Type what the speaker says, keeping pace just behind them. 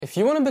If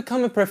you want to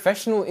become a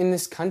professional in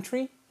this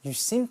country, you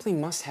simply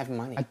must have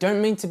money. I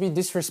don't mean to be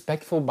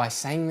disrespectful by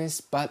saying this,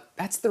 but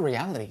that's the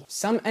reality.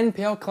 Some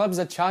NPL clubs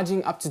are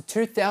charging up to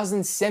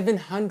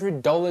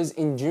 $2,700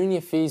 in junior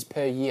fees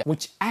per year,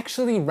 which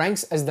actually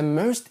ranks as the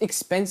most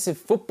expensive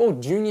football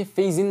junior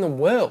fees in the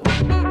world.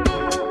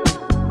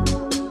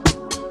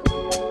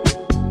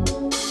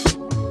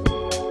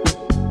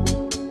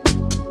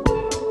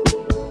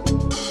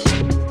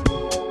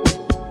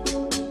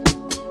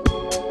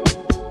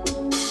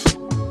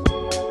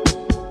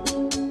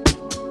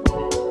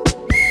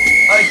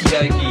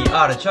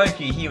 Artichoke,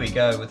 here we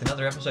go with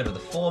another episode of the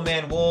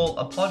Four-Man Wall,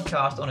 a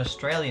podcast on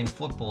Australian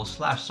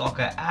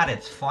football/soccer at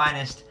its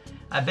finest.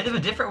 A bit of a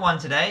different one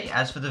today,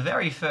 as for the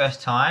very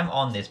first time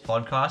on this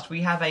podcast,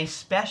 we have a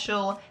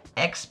special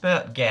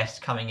expert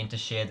guest coming in to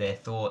share their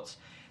thoughts.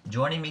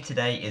 Joining me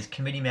today is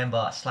committee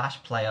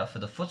member/player for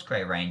the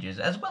Footscray Rangers,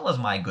 as well as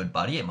my good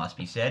buddy, it must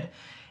be said,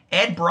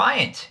 Ed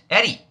Bryant.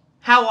 Eddie,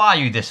 how are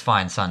you this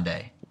fine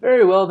Sunday?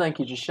 Very well, thank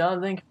you,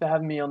 Jashan. Thank you for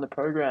having me on the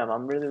program.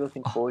 I'm really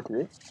looking forward to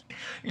this.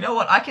 You know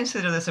what? I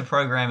consider this a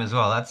program as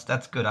well.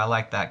 That's good. I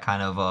like that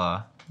kind of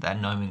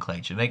that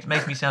nomenclature.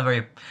 Makes me sound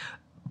very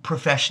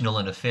professional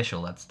and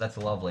official. That's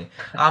lovely.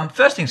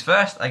 First things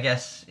first, I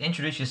guess.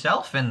 Introduce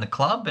yourself and the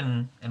club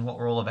and what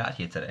we're all about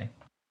here today.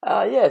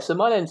 So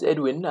my name's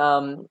Edwin.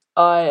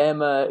 I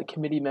am a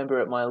committee member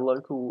at my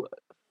local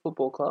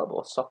football club,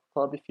 or soccer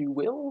club, if you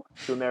will,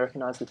 to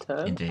Americanise the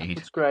term. Indeed.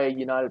 Footscray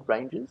United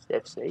Rangers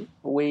FC.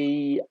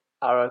 We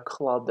are a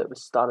club that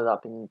was started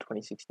up in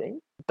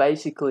 2016.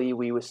 Basically,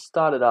 we were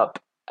started up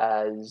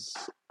as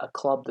a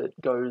club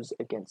that goes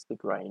against the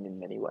grain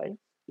in many ways,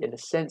 in the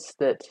sense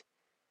that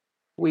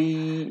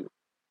we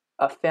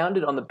are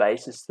founded on the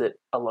basis that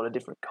a lot of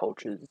different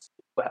cultures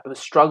were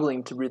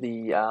struggling to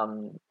really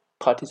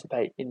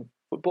participate in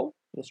football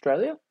in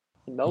Australia,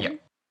 in Melbourne.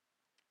 Yep.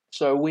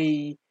 So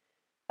we,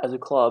 as a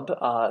club,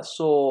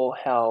 saw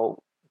how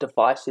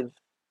divisive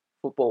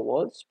football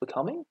was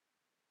becoming,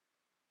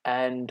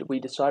 and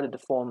we decided to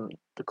form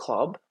the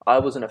club. I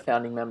wasn't a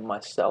founding member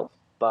myself,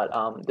 but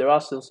there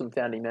are still some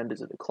founding members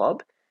of the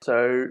club.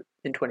 So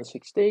in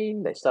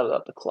 2016, they started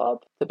up the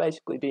club to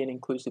basically be an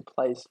inclusive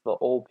place for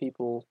all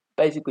people.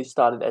 Basically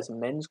started as a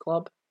men's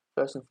club,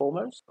 first and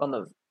foremost, on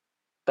the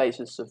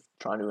basis of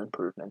trying to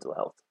improve mental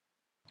health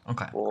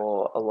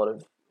for a lot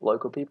of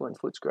local people in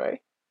Footscray.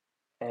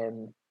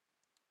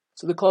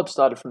 So the club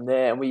started from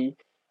there, and we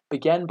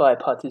began by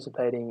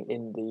participating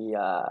in the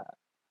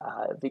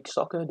Vic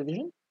Soccer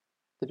divisions,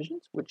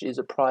 which is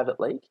a private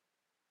league.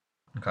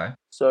 Okay.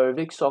 So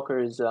Vic Soccer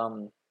is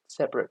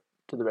separate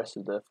to the rest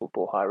of the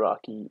football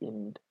hierarchy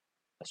in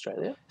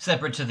Australia.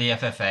 Separate to the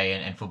FFA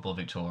and Football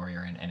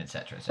Victoria and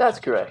etc. That's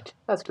correct.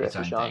 That's correct,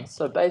 Sean.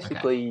 So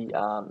basically,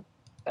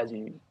 as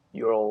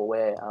you're all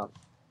aware,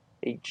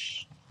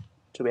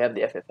 so we have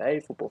the FFA,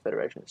 Football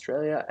Federation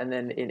Australia, and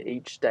then in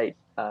each state,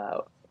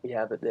 we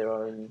have their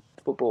own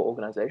football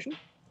organisation.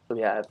 So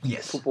we have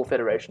Football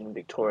Federation in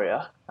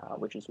Victoria,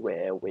 which is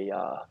where we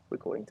are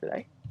recording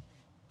today.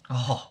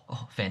 Oh,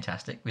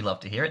 fantastic. We love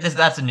to hear it.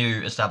 That's a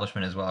new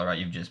establishment as well, right?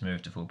 You've just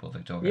moved to Football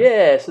Victoria.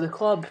 Yeah, so the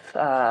club,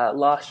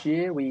 last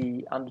year,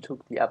 we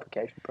undertook the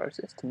application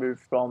process to move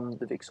from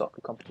the Vic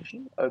Soccer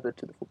competition over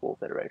to the Football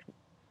Federation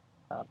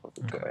of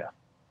Victoria. Okay.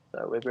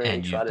 So we're very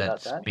excited about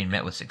that. That's been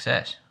met with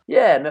success.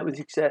 Yeah, met with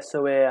success.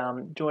 So we're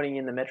joining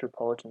in the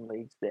Metropolitan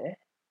Leagues there.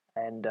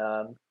 And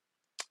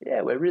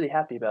we're really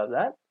happy about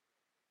that.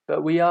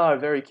 But we are a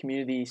very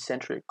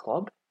community-centric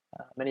club.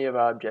 Many of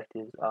our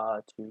objectives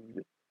are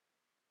to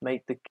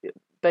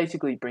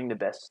basically bring the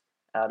best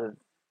out of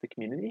the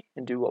community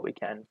and do what we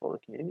can for the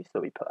community. So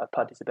we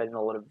participate in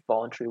a lot of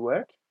voluntary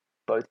work,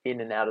 both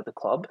in and out of the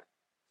club.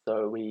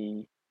 So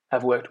we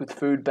have worked with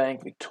Food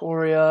Bank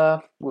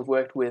Victoria. We've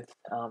worked with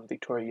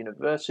Victoria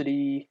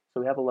University.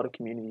 So we have a lot of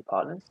community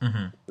partners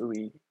who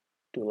we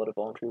do a lot of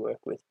voluntary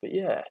work with. But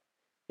yeah,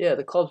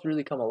 the club's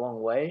really come a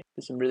long way.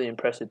 There's some really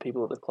impressive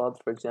people at the club.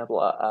 For example,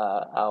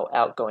 our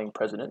outgoing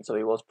president, so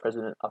he was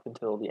president up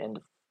until the end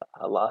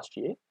of last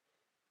year,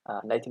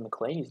 Nathan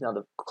McLean, he's now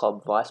the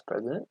club vice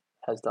president,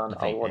 has done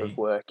a lot of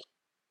work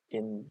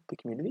in the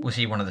community. Was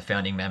he one of the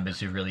founding members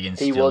who really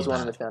instilled He was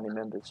one of the founding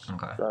members.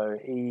 Okay. So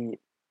he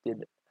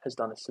has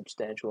done a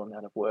substantial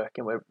amount of work,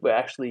 and we're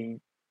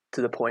actually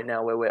to the point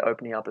now where we're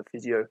opening up a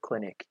physio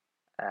clinic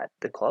at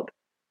the club.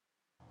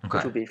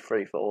 Which will be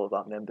free for all of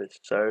our members.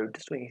 So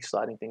just doing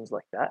exciting things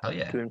like that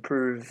to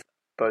improve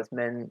both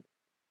men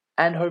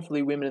and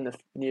hopefully women in the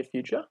near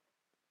future,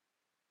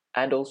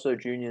 and also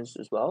juniors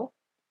as well,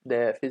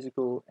 their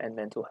physical and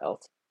mental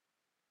health.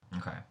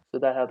 Okay. So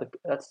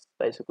that's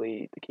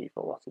basically the key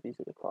philosophies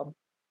of the club.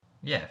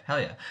 Yeah, hell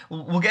yeah.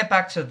 We'll get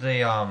back to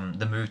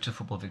the move to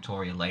Football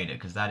Victoria later,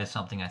 because that is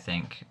something I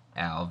think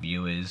our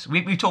viewers...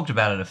 We've talked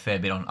about it a fair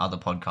bit on other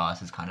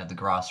podcasts, is kind of the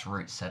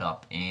grassroots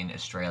setup in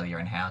Australia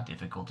and how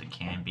difficult it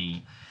can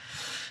be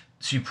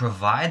to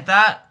provide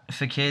that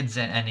for kids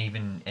and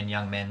even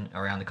young men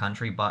around the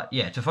country. But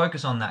yeah, to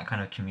focus on that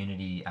kind of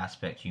community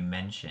aspect you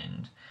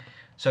mentioned.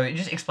 So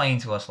just explain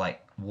to us,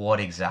 like, what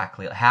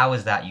exactly, how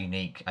is that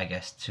unique, I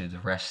guess, to the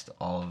rest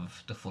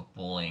of the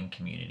footballing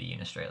community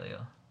in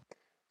Australia?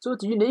 So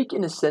it's unique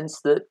in a sense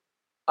that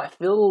I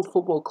feel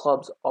football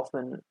clubs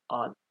often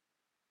aren't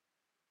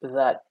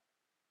that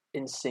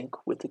in sync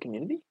with the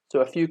community.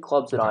 So a few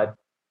clubs that Okay. I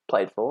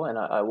played for, and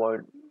I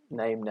won't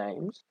name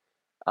names,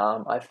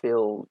 I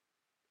feel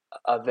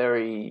are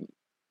very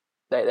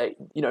they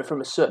from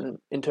a certain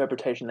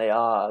interpretation they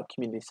are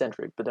community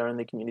centric, but they're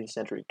only community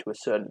centric to a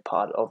certain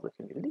part of the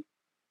community.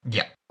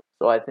 Yeah.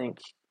 So I think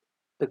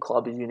the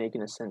club is unique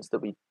in a sense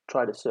that we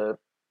try to serve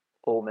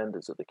all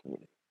members of the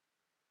community.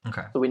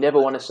 Okay. So we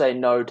never want to say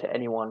no to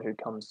anyone who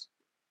comes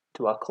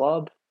to our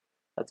club.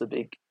 That's a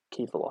big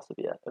key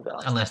philosophy of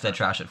ours. Unless they're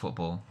trash at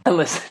football.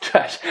 Unless they're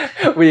trash.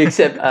 We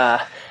accept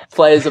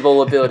players of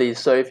all abilities.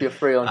 So if you're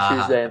free on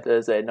Tuesday and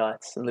Thursday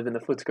nights and live in the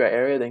Footscray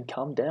area, then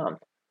come down.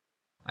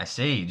 I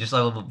see. Just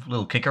like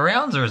little kick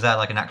arounds, or is that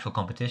like an actual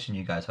competition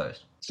you guys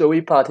host? So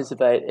we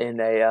participate in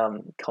a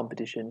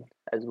competition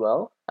as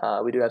well.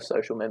 We do have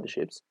social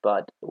memberships,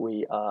 but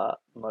we are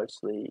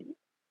mostly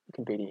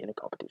competing in a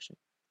competition.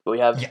 But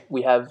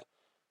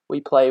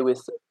we play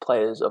with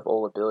players of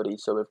all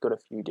abilities, so we've got a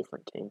few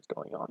different teams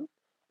going on.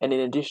 And in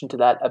addition to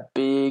that, a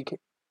big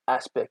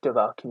aspect of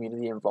our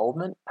community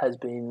involvement has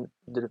been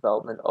the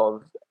development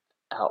of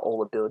our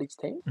all abilities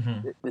team.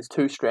 Mm-hmm. There's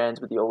two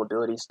strands with the all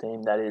abilities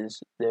team. There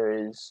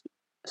is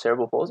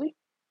cerebral palsy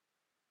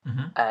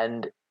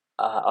and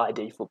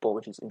ID football,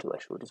 which is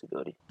intellectual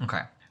disability.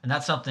 Okay. And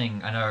that's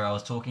something, I know I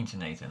was talking to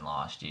Nathan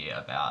last year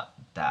about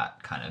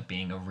that kind of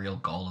being a real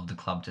goal of the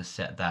club to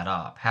set that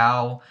up.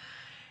 How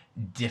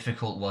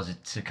difficult was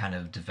it to kind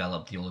of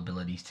develop the all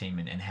abilities team,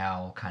 and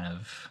how kind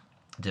of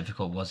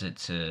difficult was it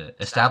to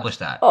establish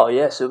that? Oh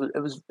yes, it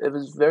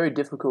was very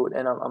difficult,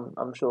 and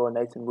I'm sure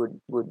Nathan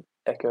would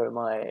echo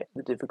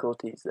the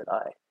difficulties that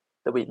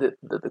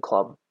the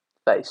club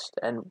faced,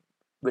 and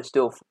we're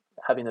still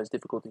having those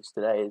difficulties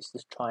today. Is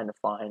just trying to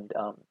find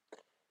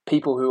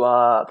people who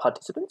are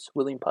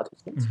willing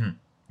participants. Mm-hmm.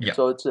 Yeah.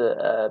 So it's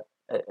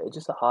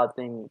just a hard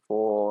thing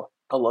for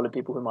a lot of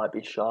people who might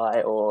be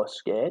shy or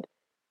scared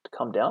to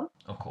come down.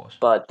 Of course.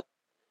 But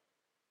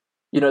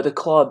the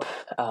club,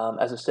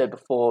 as I said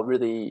before,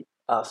 really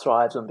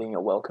thrives on being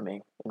a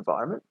welcoming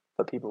environment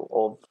for people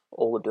of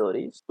all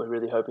abilities. We're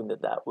really hoping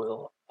that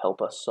will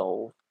help us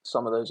solve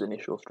some of those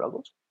initial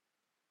struggles.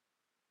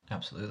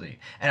 Absolutely.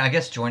 And I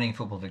guess joining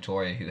Football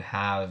Victoria, who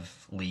have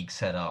leagues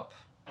set up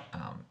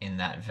in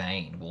that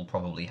vein, will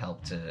probably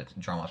help to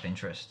drum up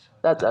interest.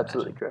 That's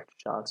absolutely correct,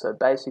 Sean. So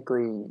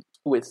basically,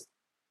 with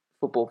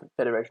Football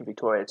Federation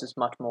Victoria, it's just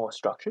much more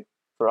structured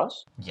for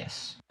us.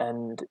 Yes.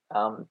 And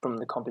from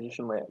the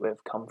competition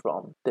we've come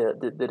from,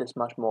 they're just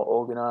much more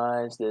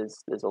organised.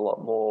 There's a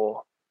lot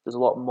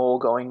more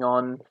going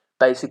on.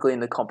 Basically, in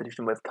the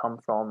competition we've come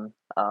from,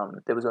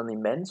 there was only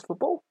men's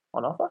football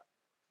on offer.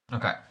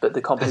 Okay. But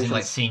the competition, as in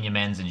like senior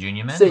men's and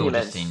junior men's, senior or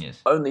men's, just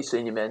seniors? only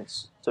senior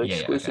men's. So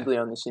exclusively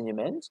okay. only senior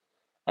men's.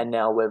 And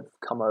now we've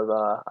come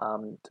over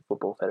to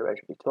Football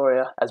Federation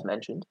Victoria, as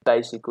mentioned.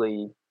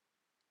 Basically,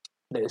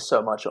 there's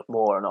so much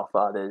more on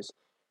offer. There's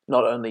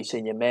not only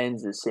senior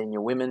men's, there's senior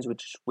women's,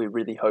 which we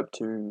really hope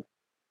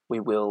we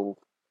will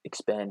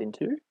expand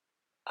into.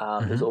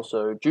 There's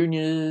also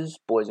juniors,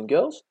 boys and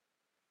girls.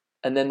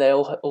 And then they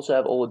also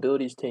have all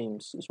abilities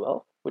teams as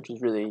well, which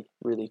is really,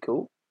 really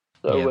cool.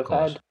 So we've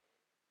had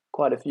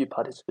quite a few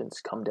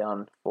participants come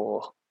down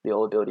for the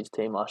all abilities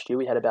team last year.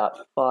 We had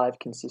about 5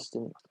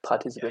 consistent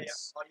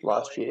participants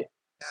last year.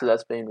 So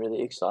that's been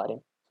really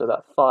exciting. So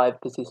about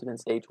 5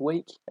 participants each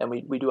week, and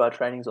we do our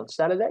trainings on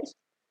Saturdays.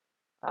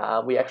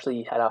 We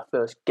actually had our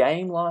first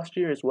game last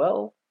year as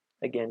well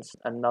against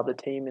another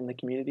team in the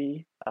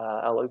community,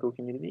 our local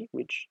community,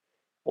 which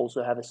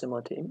also have a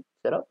similar team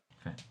set up.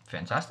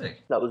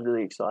 Fantastic. That was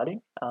really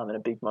exciting and a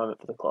big moment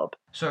for the club.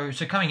 So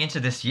coming into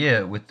this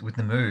year with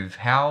the move,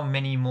 how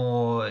many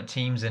more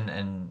teams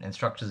and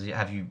structures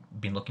have you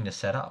been looking to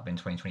set up in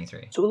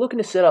 2023? So we're looking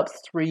to set up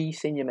 3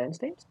 senior men's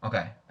teams.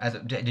 Okay.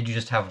 Did you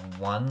just have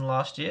 1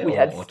 last year? We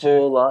had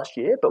 4 last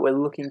year, but we're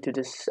looking to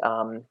just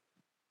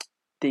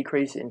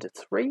decrease it into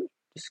 3,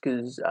 just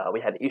because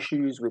we had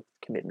issues with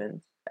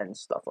commitments and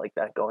stuff like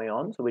that going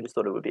on. So we just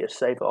thought it would be a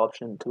safer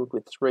option to look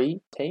with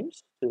 3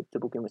 teams, to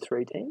book in with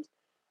 3 teams.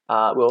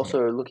 We're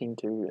also looking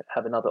to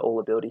have another all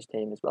abilities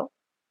team as well.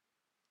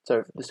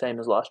 So the same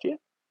as last year.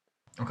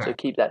 Okay. So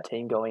keep that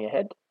team going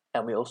ahead.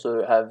 And we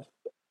also have,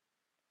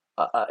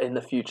 in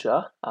the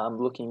future,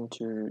 looking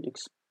to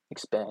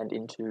expand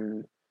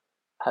into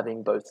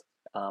having both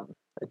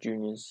a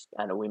juniors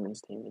and a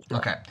women's team as well.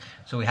 Okay.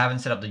 So we haven't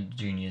set up the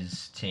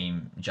juniors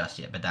team just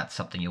yet, but that's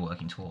something you're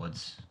working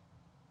towards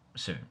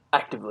soon.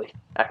 Actively.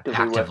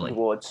 Working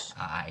towards.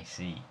 I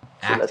see.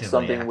 So that's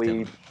something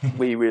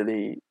we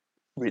really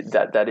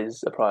that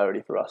is a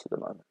priority for us at the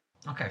moment.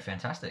 Okay,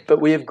 fantastic. But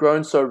we have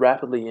grown so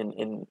rapidly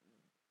in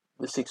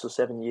the 6 or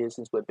 7 years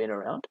since we've been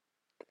around.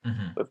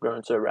 Mm-hmm. We've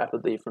grown so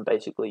rapidly from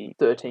basically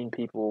 13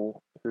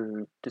 people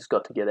who just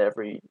got together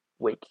every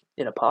week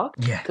in a park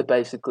to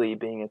basically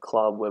being a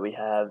club where we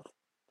have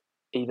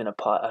even a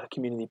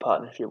community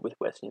partnership with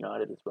Western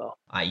United as well.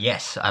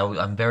 Yes,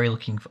 I'm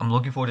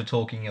looking forward to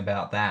talking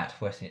about that.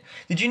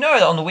 Did you know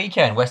that on the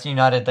weekend, Western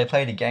United they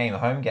played a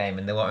home game,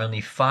 and there were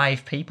only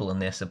 5 people in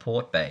their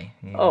support bay.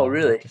 Oh, You have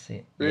really? to see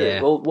it. Really?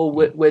 Yeah. Well,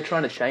 we're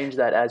trying to change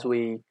that as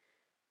we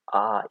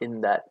are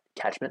in that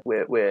catchment.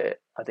 Where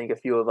I think a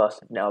few of us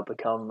have now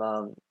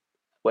become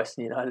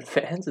Western United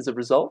fans as a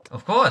result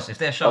Of course, if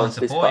they're showing of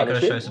this support, you got to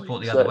partnership. show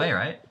support the other way,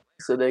 right?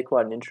 So they're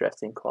quite an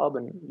interesting club,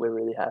 and we're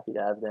really happy to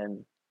have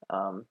them.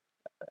 Um,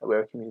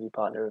 we're a community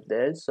partner of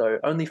theirs. So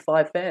only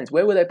 5 fans.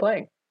 Where were they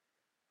playing?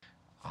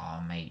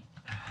 Oh, mate.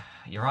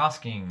 You're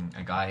asking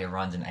a guy who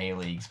runs an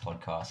A-Leagues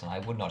podcast, and I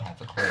would not have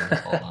a clue.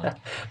 Hold on.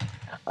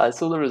 I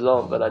saw the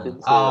result, but I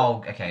didn't see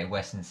Okay,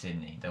 Western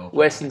Sydney. They were playing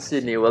Western against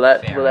Sydney. Fair Well,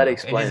 that enough.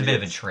 explains It is a bit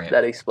of a trip.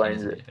 That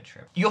explains It is a bit of a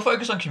trip. Your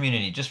focus on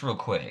community, just real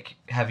quick.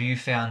 Have you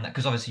found that,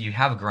 because obviously you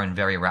have grown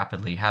very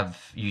rapidly,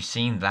 have you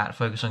seen that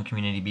focus on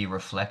community be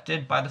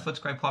reflected by the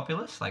Footscray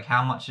populace? Like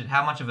how much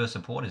of a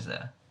support is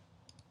there?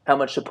 How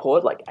much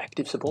support, like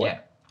active support?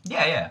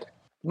 Yeah.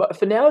 But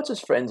for now, it's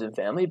just friends and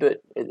family, but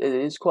it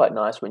is quite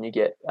nice when you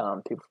get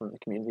people from the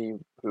community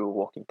who are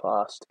walking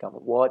past to come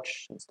and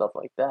watch and stuff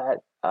like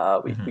that.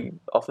 We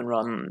often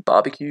run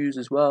barbecues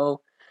as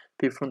well.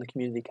 People from the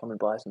community come and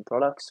buy some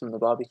products from the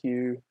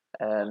barbecue.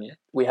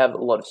 We have a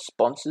lot of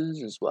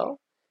sponsors as well,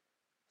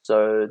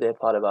 so they're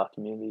part of our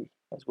community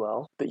as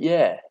well. But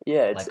yeah,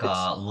 it's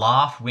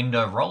laugh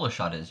window roller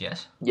shutters,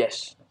 yes?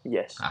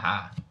 Yes.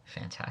 Aha,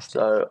 fantastic.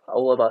 So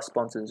all of our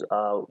sponsors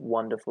are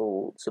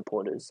wonderful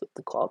supporters of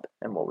the club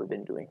and what we've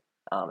been doing.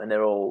 And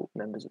they're all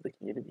members of the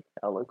community,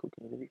 our local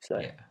community. So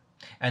yeah.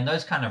 And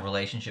those kind of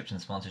relationships and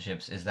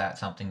sponsorships, is that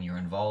something you're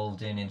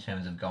involved in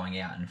terms of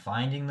going out and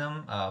finding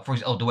them? For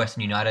example, the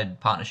Western United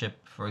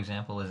partnership, for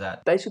example, is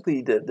that...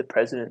 Basically, the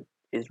president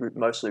is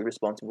mostly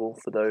responsible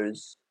for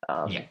those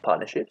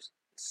partnerships.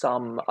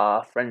 Some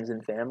are friends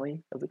and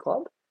family of the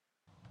club.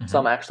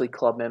 Some are actually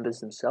club members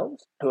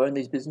themselves who own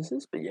these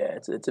businesses. But yeah,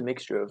 it's a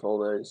mixture of all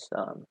those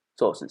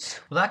sources.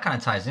 Well, that kind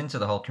of ties into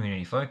the whole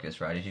community focus,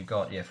 right? If you've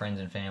got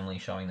friends and family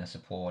showing their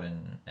support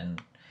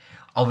and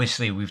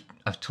obviously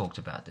I've talked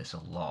about this a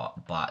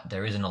lot, but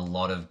there isn't a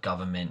lot of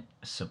government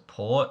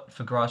support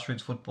for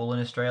grassroots football in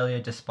Australia,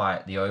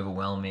 despite the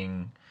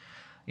overwhelming,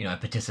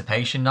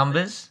 participation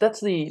numbers.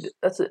 That's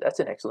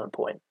an excellent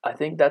point. I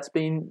think that's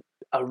been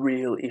a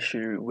real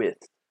issue with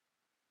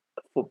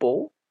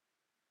football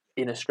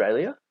in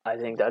Australia. I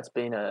think that's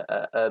been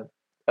a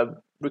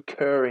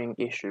recurring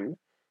issue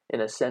in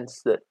a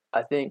sense that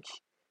I think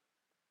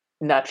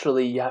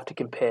naturally you have to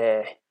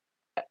compare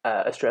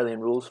Australian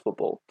rules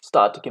football,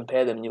 start to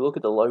compare them, and you look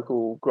at the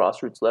local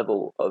grassroots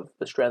level of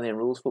Australian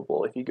rules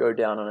football. If you go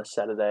down on a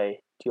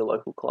Saturday to your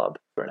local club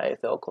for an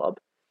AFL club,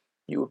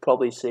 you would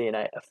probably see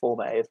a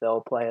former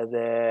AFL player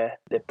there.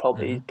 They're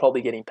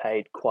probably getting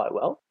paid quite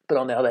well. But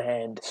on the other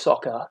hand,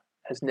 soccer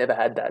has never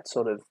had that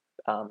sort of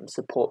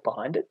support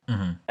behind it.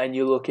 And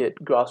you look at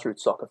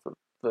grassroots soccer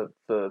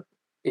for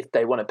if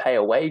they want to pay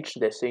a wage to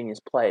their seniors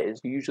players,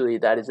 usually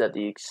that is at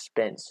the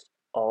expense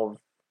of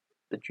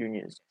the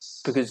juniors,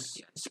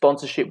 because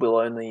sponsorship will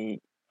only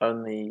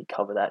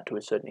cover that to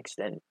a certain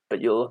extent.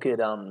 But you look at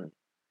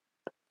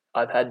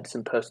I've had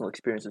some personal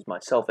experiences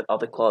myself at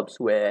other clubs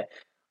where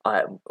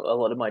a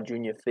lot of my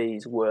junior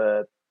fees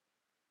were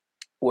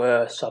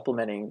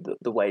supplementing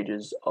the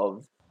wages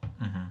of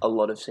a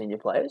lot of senior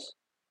players.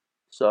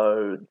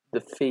 So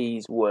the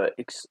fees were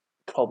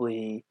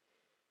probably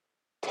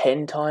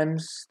 10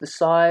 times the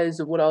size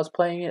of what I was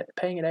paying at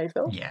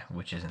AFL. Yeah,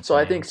 which is insane. So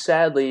I think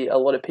sadly a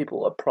lot of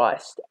people are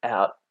priced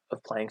out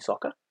of playing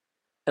soccer.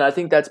 And I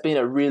think that's been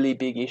a really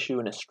big issue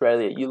in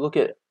Australia. You look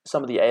at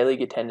some of the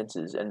A-League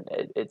attendances and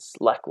it's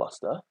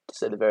lackluster, to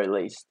say the very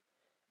least.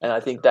 And I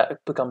think that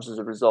becomes as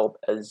a result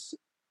as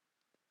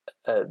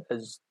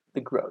the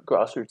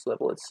grassroots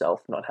level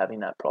itself not having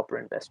that proper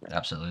investment.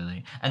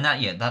 Absolutely. And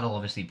that'll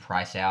obviously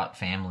price out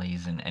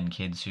families and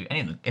kids who...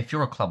 if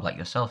you're a club like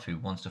yourself who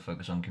wants to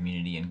focus on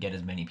community and get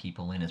as many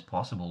people in as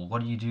possible,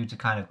 what do you do to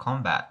kind of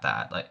combat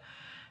that? Like,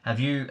 have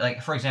you...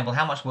 for example,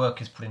 how much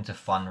work is put into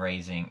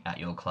fundraising at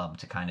your club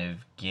to kind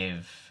of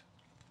give,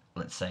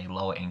 let's say,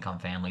 lower income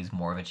families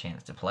more of a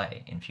chance to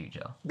play in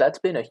future? That's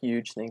been a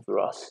huge thing for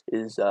us,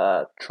 is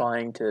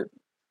trying to...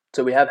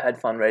 So we have had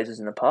fundraisers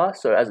in the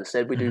past. So as I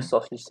said, we do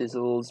sausage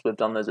sizzles. We've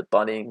done those at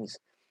Bunnings.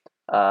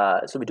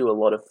 So we do a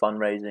lot of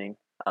fundraising,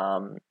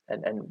 and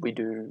we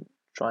do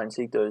try and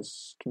seek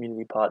those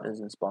community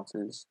partners and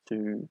sponsors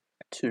to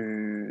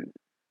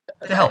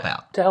help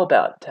out. To help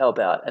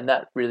out, and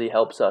that really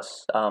helps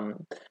us.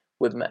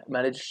 We've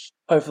managed,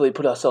 hopefully,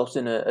 put ourselves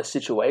in a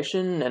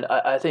situation, and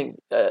I think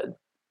a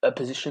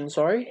position.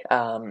 To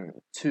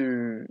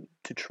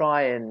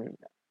try and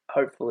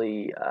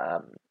hopefully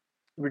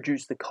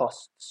reduce the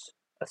costs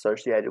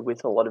associated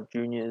with a lot of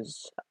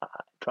juniors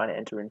trying to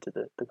enter into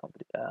the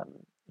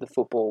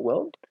football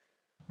world.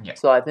 Yeah.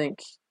 So I think,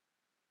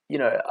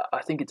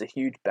 I think it's a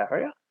huge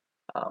barrier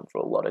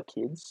for a lot of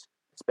kids,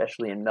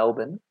 especially in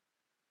Melbourne.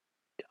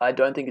 I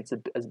don't think it's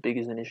as big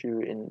as an issue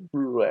in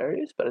rural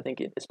areas, but I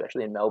think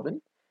especially in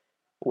Melbourne,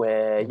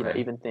 where Okay.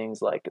 even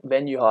things like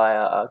venue hire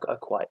are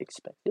quite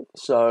expensive.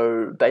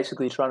 So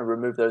basically, trying to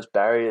remove those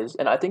barriers,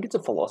 and I think it's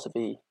a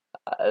philosophy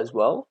as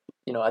well.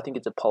 I think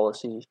it's a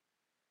policy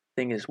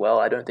thing as well.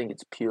 I don't think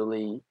it's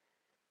purely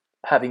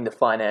having the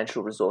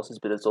financial resources,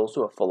 but it's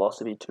also a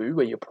philosophy too,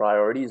 where your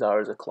priorities are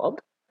as a club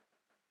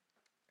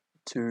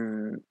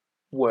to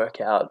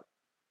work out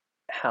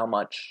how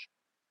much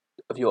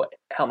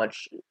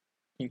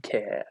you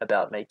care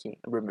about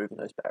removing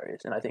those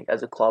barriers. And I think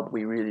as a club,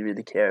 we really,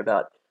 really care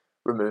about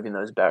removing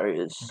those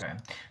barriers. Okay.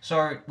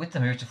 So with the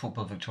move to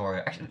Football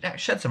Victoria, actually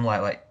shed some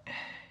light. Like,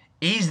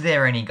 is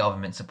there any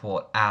government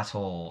support at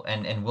all,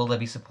 and will there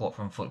be support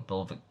from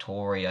Football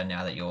Victoria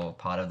now that you're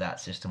part of that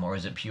system, or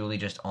is it purely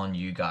just on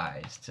you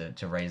guys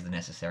to raise the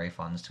necessary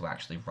funds to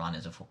actually run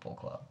as a football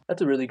club?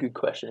 That's a really good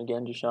question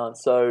again, Dushan.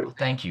 So, Oh,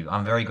 thank you.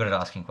 I'm very good at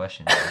asking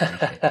questions. I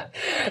appreciate that.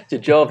 it's your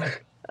job.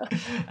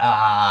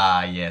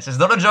 Yes. It's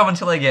not a job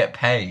until I get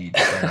paid.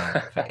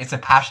 So it's a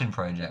passion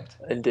project.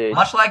 Indeed.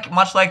 Much like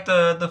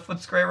the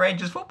Footscray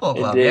Rangers Football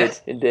Club. Indeed,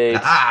 Yes. indeed,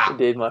 Ah,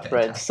 indeed, my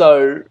friend. fantastic.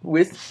 So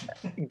with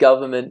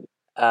government,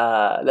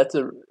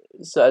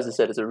 so as I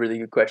said, it's a really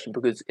good question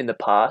because in the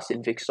past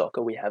in Vic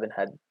Soccer we haven't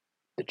had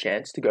the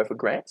chance to go for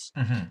grants,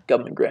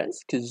 government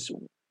grants, because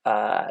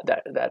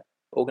that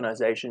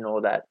organisation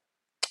or that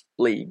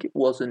league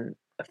wasn't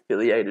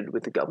affiliated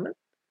with the government.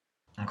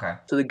 Okay.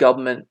 So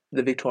the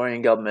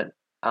Victorian government,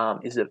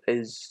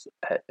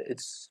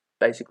 it's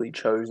basically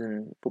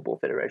chosen Football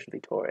Federation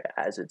Victoria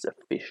as its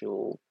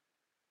official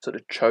sort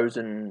of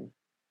chosen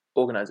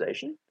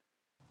organisation.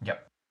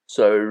 Yep.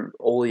 So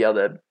all the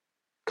other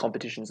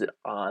competitions that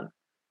aren't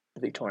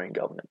the Victorian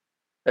government,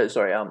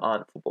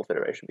 aren't Football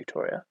Federation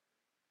Victoria,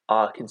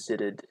 are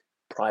considered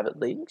private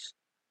leagues.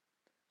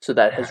 So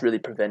that has really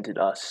prevented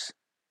us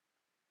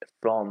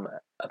from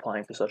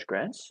applying for such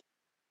grants.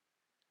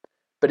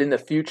 But in the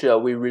future,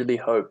 we really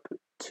hope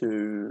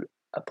to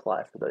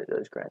apply for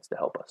those grants to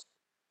help us.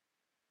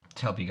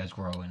 To help you guys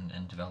grow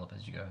and develop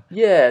as you go.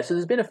 Yeah, so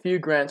there's been a few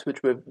grants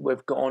which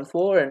we've gone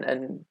for,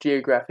 and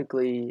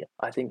geographically,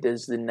 I think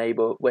there's the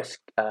neighborhood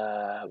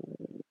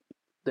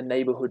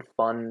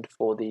fund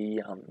for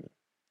the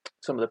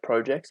some of the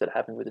projects that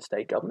happen with the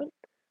state government.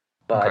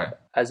 But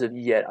as of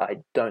yet,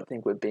 I don't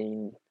think we've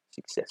been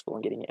successful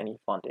in getting any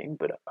funding,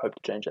 but I hope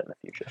to change that in the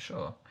future.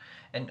 Sure.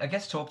 And I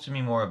guess talk to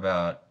me more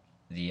about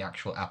the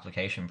actual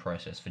application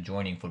process for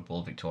joining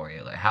Football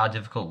Victoria. Like, how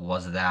difficult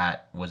was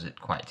that? Was it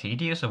quite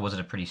tedious, or was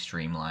it a pretty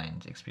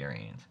streamlined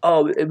experience?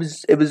 Oh, it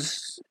was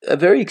a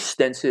very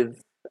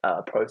extensive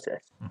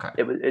process. Okay.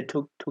 It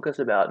took us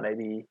about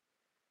maybe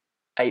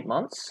 8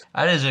 months.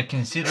 That is a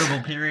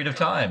considerable period of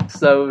time.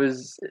 So it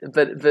was,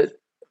 but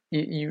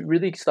you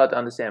really start to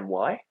understand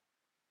why,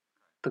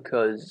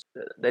 because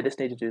they just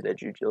need to do their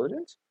due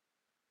diligence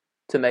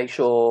to make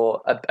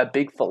sure a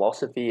big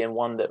philosophy, and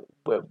one that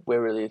we're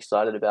really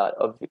excited about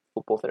of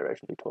Football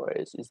Federation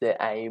Victoria is their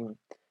aim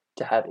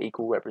to have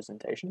equal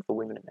representation for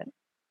women and men.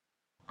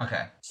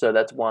 Okay. So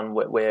that's one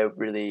we're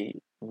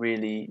really,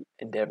 really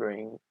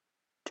endeavouring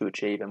to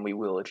achieve, and we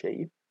will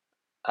achieve,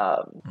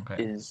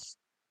 is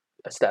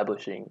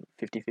establishing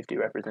 50-50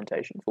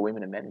 representation for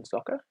women and men in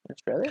soccer in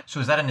Australia. So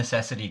is that a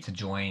necessity to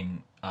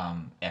join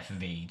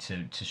FV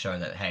to show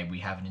that, hey, we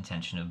have an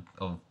intention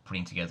of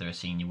putting together a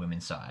senior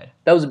women's side?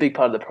 That was a big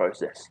part of the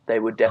process. They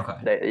would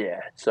definitely,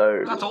 yeah.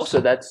 So that's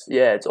awesome. So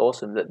it's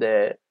awesome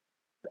that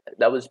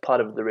that was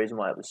part of the reason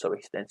why it was so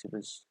extensive,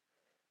 was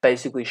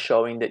basically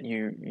showing that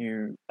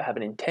you have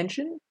an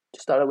intention to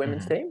start a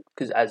women's team,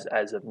 because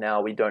as of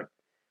now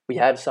we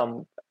have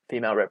some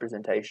female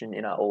representation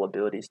in our All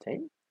Abilities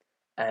team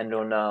and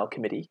on our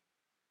committee,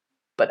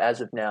 but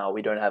as of now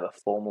we don't have a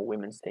formal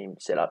women's team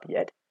set up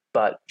yet.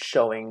 But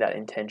showing that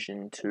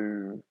intention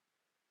to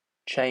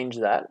change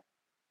that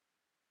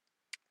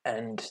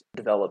and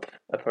develop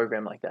a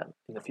program like that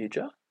in the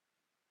future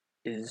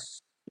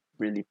is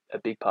really a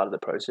big part of the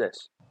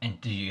process. And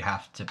do you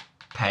have to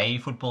pay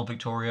Football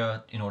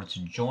Victoria in order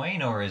to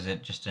join, or is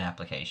it just an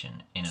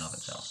application in and of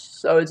itself?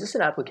 So it's just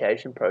an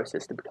application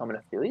process to become an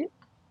affiliate.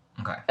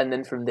 Okay. And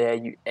then from there,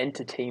 you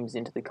enter teams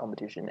into the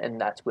competition, and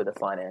that's where the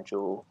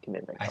financial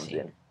commitment comes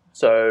in.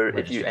 So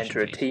if you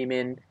enter a team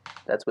in,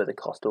 that's where the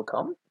cost will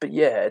come. But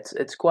yeah,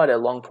 it's quite a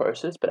long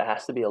process, but it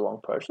has to be a long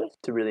process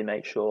to really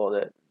make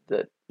sure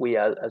that we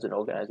as an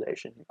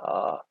organisation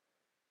are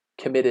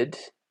committed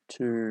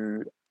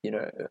to,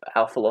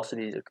 our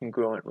philosophies are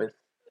congruent with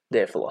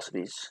their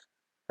philosophies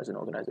as an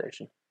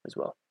organisation as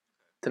well,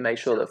 to make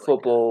sure that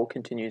football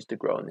continues to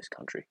grow in this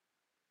country.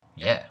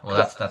 Yeah, well,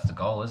 that's the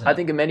goal, isn't it? I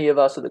think many of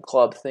us at the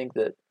club think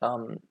that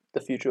the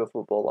future of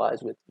football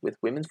lies with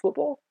women's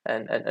football,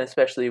 and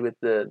especially with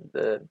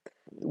the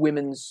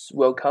Women's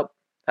World Cup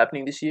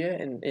happening this year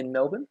in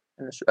Melbourne,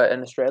 in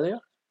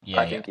Australia.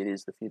 I think it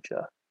is the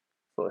future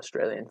for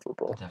Australian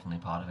football.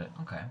 Definitely part of it.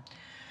 Okay.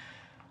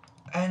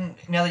 And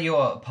now that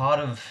you're part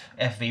of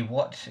FV,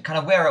 what kind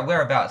of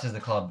whereabouts is the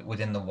club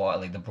within the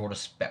broader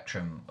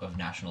spectrum of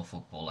national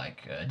football,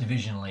 like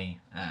divisionally,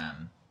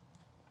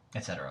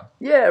 etc.?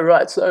 Yeah,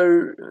 right.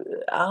 So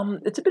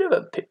it's a bit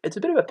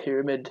of a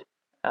pyramid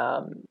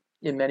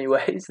in many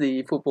ways,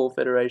 the Football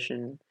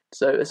Federation.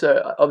 So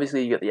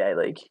obviously you got the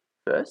A-League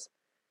first.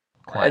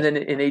 Quite. And then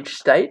in each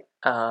state,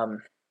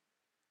 that's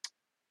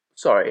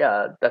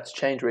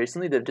changed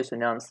recently. They've just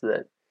announced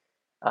that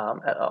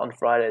on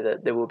Friday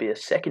that there will be a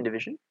second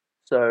division.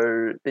 So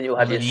then you'll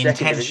have your the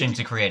second intention division.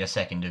 to create a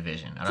second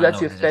division. So that's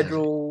your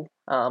federal.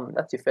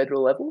 That's your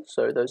federal level.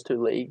 So those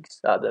two leagues,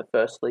 the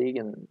first league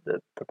and the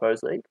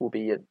proposed league, will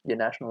be your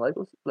national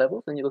levels.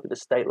 And you look at the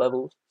state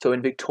levels. So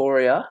in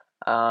Victoria,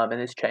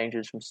 and this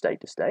changes from state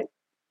to state,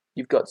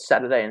 you've got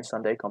Saturday and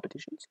Sunday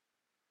competitions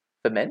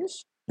for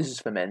men's. This is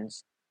for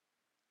men's.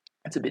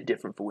 It's a bit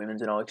different for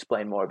women's, and I'll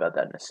explain more about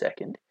that in a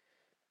second.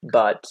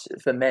 But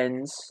for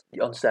men's,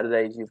 on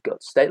Saturdays, you've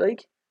got State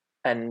League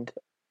and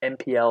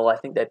MPL. I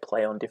think they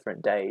play on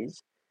different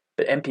days.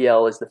 But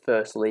MPL is the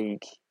first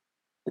league,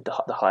 the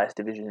highest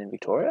division in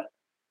Victoria.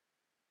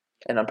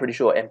 And I'm pretty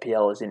sure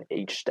MPL is in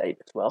each state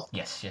as well.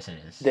 Yes, it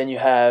is. Then you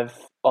have,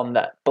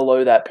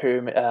 below that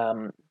pyramid,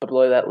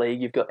 below that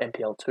league, you've got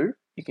MPL 2.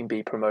 You can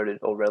be promoted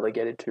or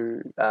relegated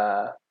to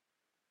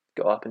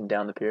go up and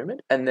down the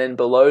pyramid. And then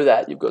below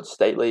that, you've got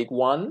State League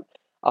 1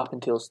 up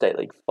until State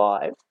League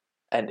 5.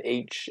 And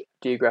each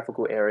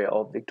geographical area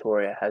of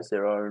Victoria has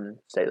their own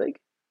State League.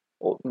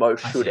 Or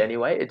most should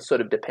anyway. It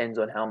sort of depends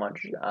on how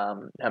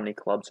many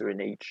clubs are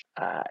in each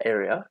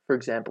area. For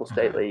example,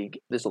 State League,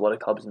 there's a lot of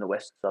clubs in the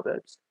western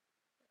suburbs.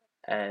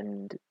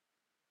 And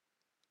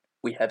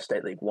we have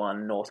State League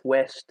 1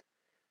 Northwest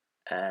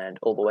and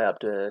all the way up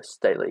to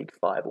State League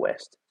 5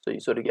 West. So you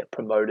sort of get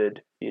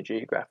promoted for your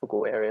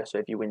geographical area. So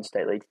if you win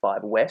State League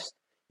 5 West,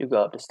 you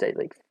go up to State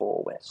League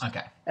 4 West.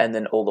 Okay. And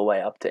then all the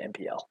way up to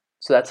MPL.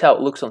 So that's how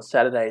it looks on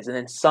Saturdays. And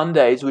then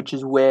Sundays, which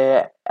is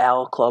where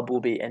our club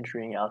will be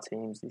entering our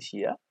teams this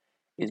year,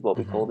 is what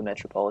we call the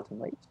Metropolitan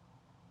Leagues.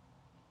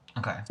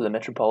 Okay. So the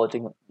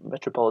Metropolitan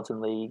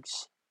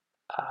Leagues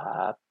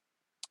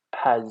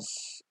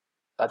has,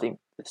 I think,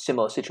 a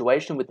similar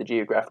situation with the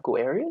geographical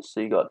areas.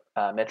 So you got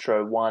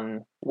Metro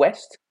 1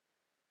 West,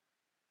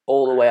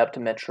 all the way up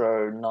to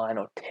Metro 9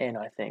 or 10,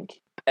 I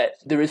think.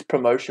 There is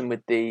promotion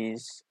with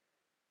these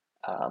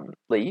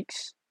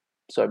leagues.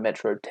 So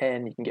Metro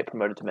 10, you can get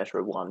promoted to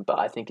Metro 1, but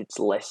I think it's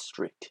less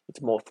strict.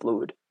 It's more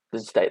fluid than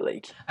State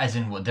League. As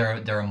in, what,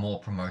 there are more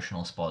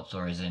promotional spots,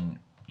 or as in,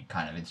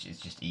 kind of, it's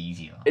just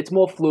easier? It's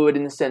more fluid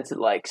in the sense that,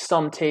 like,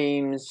 some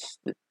teams,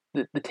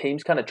 the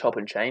teams kind of chop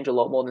and change a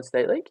lot more than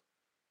State League.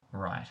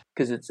 Right.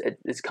 Because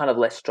it's kind of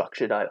less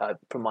structured,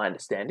 from my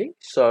understanding.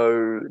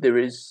 So there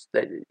is,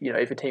 that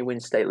if a team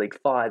wins State League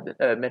 5,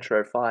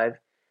 Metro 5,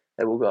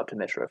 they will go up to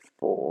Metro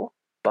 4.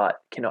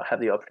 But cannot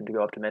have the option to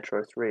go up to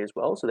Metro 3 as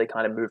well. So they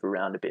kind of move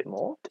around a bit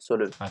more to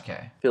sort of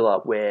fill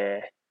up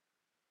where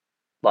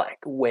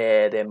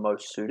they're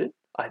most suited.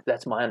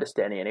 That's my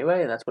understanding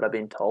anyway, and that's what I've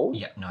been told.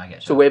 Yeah, no, I get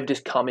you. So we've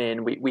just come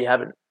in, we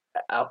haven't,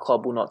 our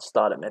club will not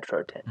start at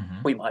Metro 10.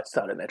 Mm-hmm. We might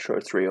start at Metro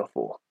 3 or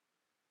 4.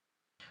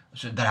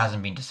 So that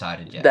hasn't been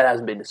decided yet? That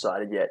hasn't been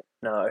decided yet,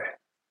 no.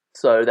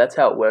 So that's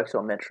how it works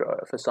on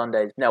Metro for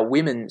Sundays. Now,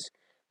 women's,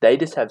 they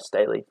just have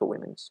State League for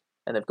women's,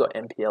 and they've got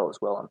MPL as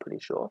well, I'm pretty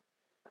sure.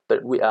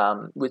 But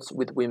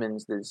with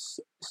women's, there's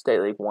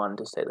State League 1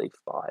 to State League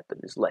 5, but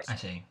there's less. I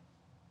see.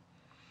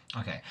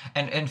 Okay,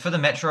 and for the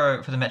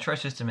metro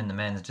system in the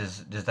men's,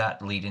 does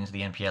that lead into the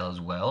NPL as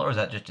well, or is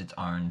that just its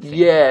own thing?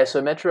 Yeah,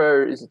 so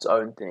Metro is its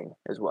own thing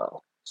as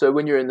well. So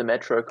when you're in the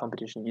Metro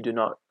competition, you do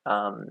not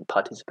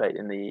participate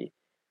in the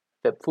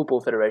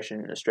Football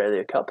Federation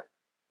Australia Cup,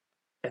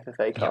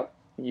 FFA Cup.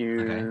 Yep.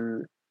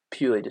 You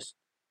purely just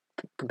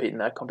compete in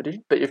that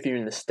competition. But if you're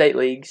in the state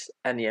leagues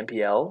and the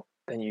NPL,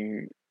 then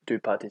you do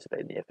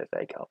participate in the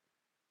FFA Cup.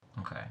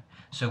 Okay.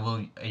 So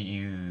are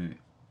you,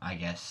 I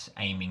guess,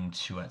 aiming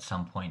to at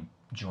some point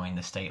join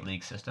the state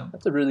league system?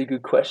 That's a really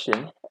good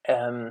question.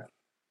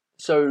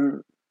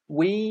 So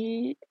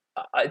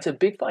it's a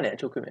big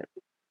financial commitment.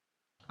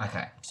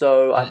 Okay.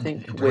 So I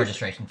think the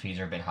registration fees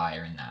are a bit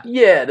higher in that.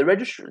 Yeah,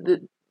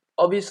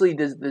 obviously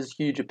there's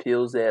huge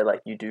appeals there. Like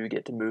you do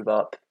get to move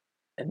up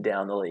and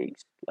down the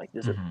leagues. Like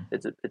it's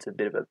a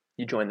bit of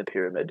you join the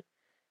pyramid.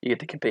 You get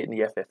to compete in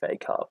the FFA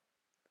Cup.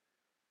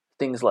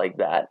 Things like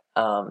that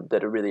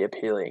that are really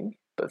appealing.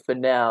 But for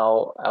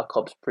now, our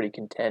club's pretty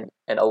content,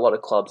 and a lot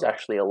of clubs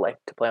actually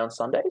elect to play on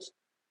Sundays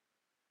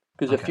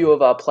because a few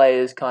of our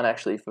players can't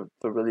actually, for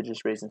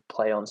religious reasons,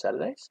 play on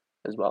Saturdays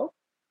as well.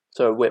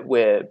 So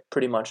we're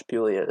pretty much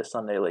purely a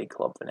Sunday league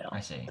club for now. I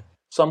see.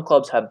 Some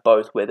clubs have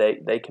both, where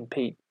they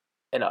compete,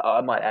 and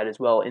I might add as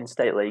well, in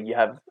state league you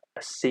have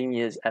a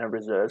seniors and a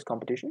reserves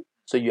competition,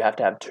 so you have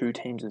to have two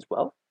teams as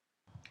well.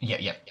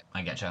 Yeah,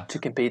 I getcha. To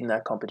compete in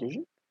that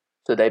competition.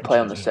 So they play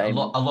on the same...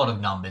 A lot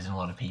of numbers and a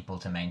lot of people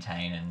to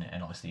maintain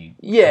and obviously...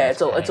 Yeah, it's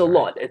a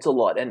lot. It's a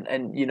lot. And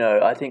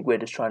I think we're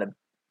just trying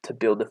to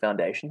build the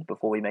foundations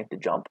before we make the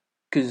jump.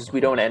 Because we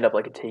don't want to end up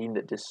like a team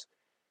that just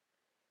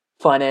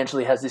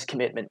financially has this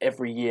commitment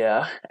every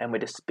year and we're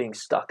just being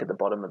stuck at the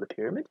bottom of the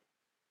pyramid.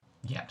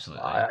 Yeah,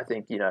 absolutely. I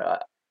think,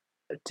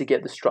 to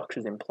get the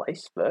structures in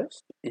place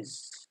first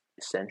is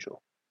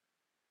essential.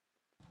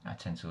 I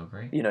tend to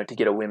agree. To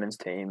get a women's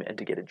team and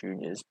to get a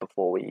juniors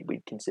before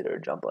we'd consider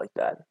a jump like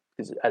that.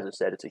 Because, as I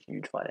said, it's a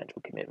huge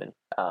financial commitment,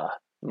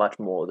 much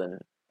more than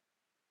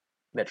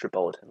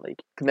Metropolitan League.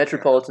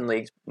 Metropolitan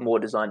League's more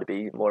designed to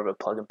be more of a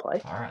plug and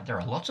play. All right, there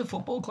are lots of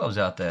football clubs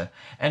out there.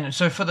 And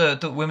so for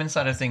the women's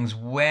side of things,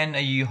 when are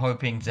you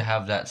hoping to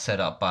have that set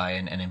up by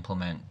and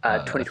implement?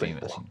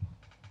 2024.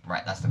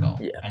 Right, that's the goal.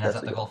 Yeah, and is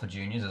that the goal for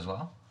juniors as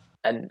well?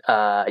 And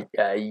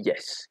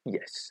yes.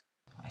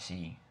 I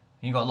see.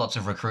 You've got lots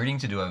of recruiting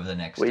to do over the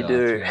next we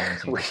do.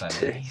 365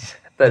 days.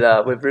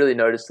 But we've really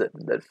noticed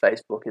that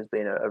Facebook has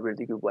been a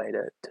really good way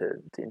to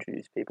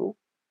introduce people.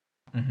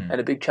 Mm-hmm.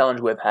 And a big challenge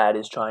we've had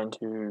is trying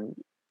to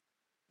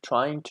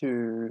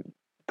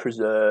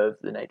preserve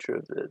the nature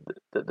of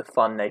the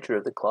fun nature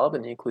of the club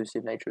and the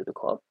inclusive nature of the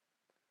club.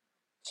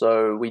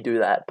 So we do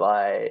that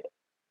by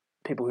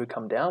people who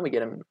come down. We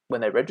get them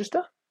when they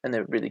register and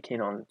they're really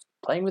keen on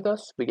playing with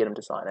us. We get them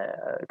to sign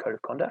a code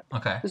of conduct,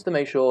 just to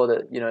make sure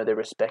that they're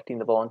respecting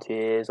the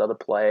volunteers, other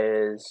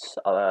players,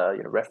 other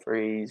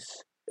referees.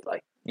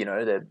 Like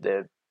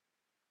they're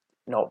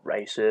not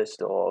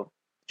racist or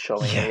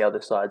showing any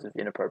other sides of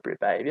inappropriate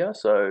behaviour.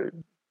 So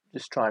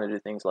just trying to do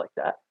things like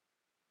that.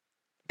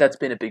 That's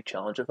been a big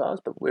challenge of ours,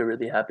 but we're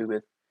really happy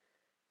with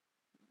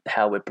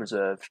how we've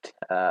preserved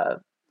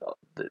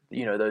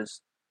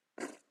those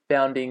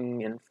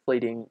founding and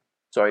founding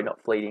the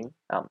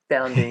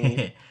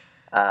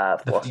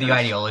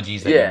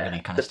ideologies that you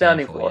really kind of the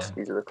founding for,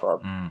 philosophies of the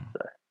club. Mm. So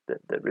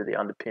that really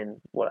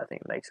underpin what I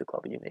think makes a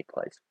club a unique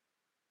place.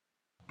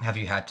 Have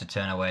you had to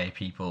turn away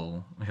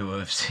people who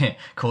have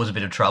caused a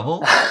bit of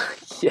trouble?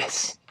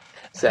 Yes,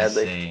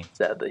 sadly.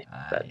 But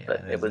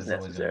it was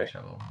necessary.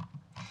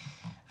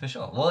 For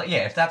sure. Well,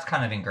 yeah, if that's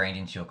kind of ingrained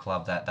into your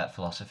club, that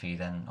philosophy,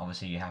 then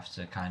obviously you have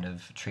to kind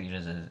of treat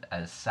it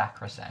as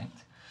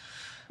sacrosanct.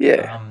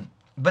 Yeah.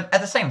 But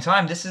at the same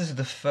time, this is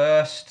the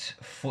first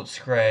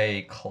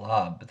Footscray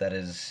club that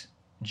has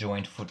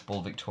joined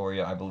Football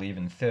Victoria, I believe,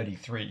 in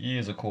 33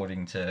 years,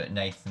 according to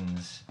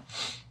Nathan's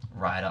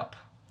write-up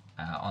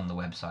on the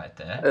website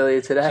there.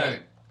 Earlier today. So,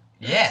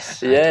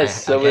 yes.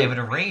 Yes. I gave it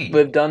a read.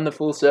 We've done the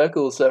full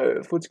circle.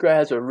 So Footscray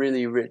has a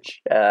really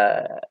rich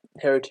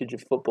heritage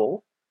of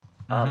football,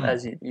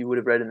 as you would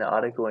have read in the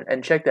article.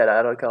 And check that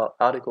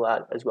article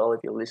out as well if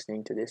you're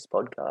listening to this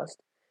podcast.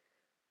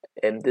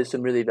 And there's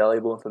some really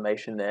valuable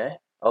information there.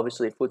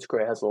 Obviously,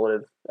 Footscray has a lot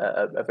of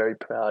a very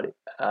proud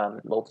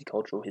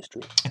multicultural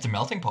history. It's a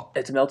melting pot.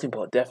 It's a melting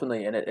pot,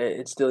 definitely, and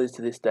it still is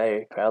to this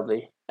day,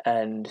 proudly.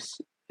 And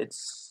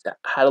it's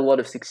had a lot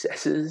of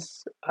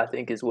successes, I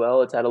think, as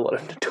well. It's had a lot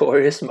of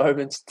notorious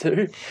moments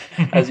too,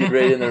 as you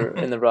read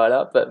in the write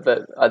up.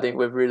 But I think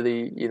we've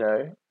really,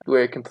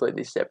 we're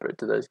completely separate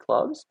to those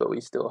clubs, but we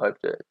still hope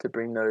to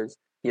bring those,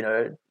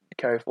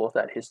 carry forth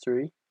that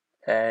history.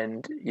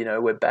 And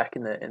we're back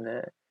in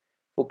the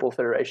Football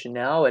Federation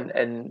now,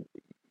 and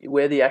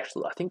we're I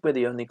think we're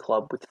the only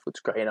club with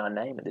Footscray in our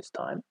name at this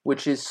time,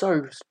 which is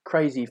so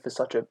crazy for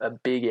such a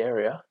big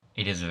area.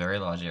 It is a very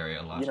large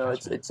area.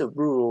 It's a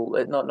rural,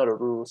 not a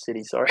rural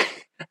city. Sorry,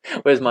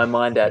 where's my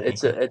mind at?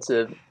 It's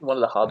one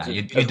of the hubs.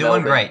 You're doing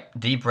Melbourne. Great.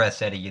 Deep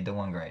breath, Eddie. You're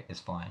doing great. It's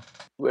fine.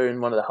 We're in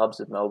one of the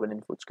hubs of Melbourne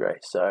in Footscray,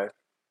 so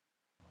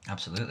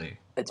absolutely,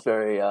 it's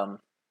very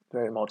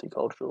very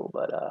multicultural.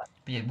 But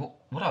yeah,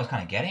 what I was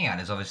kind of getting at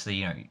is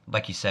obviously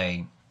like you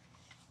say,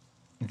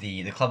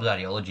 the club's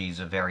ideologies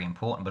are very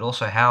important, but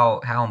also how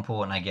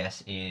important, I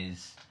guess,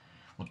 is,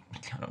 well,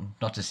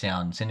 not to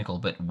sound cynical,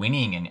 but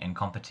winning and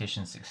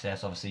competition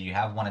success. Obviously, you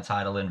have won a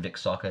title in Vic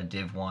Soccer,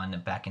 Div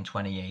 1 back in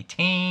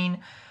 2018.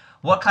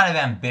 What kind of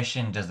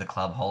ambition does the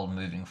club hold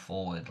moving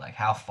forward? Like,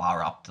 how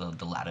far up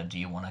the ladder do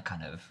you want to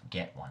kind of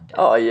get one day?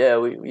 Oh yeah,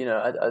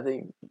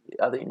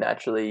 I think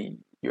naturally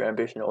your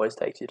ambition always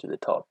takes you to the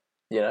top.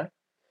 I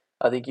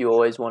think you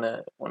always want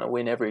to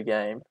win every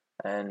game,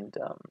 and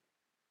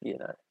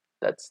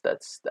that's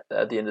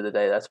at the end of the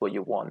day, that's what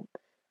you want.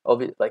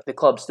 Obviously, like, the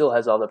club still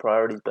has other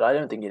priorities, but I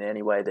don't think in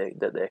any way that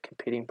they're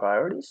competing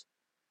priorities.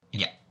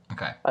 Yeah.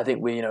 Okay. I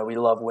think we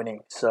love winning,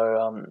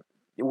 so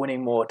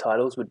winning more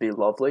titles would be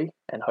lovely,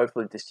 and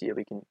hopefully this year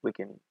we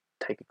can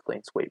take a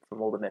clean sweep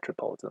from all the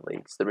metropolitan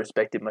leagues, the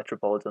respective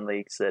metropolitan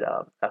leagues that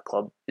our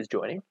club is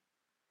joining.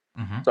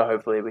 Mm-hmm. So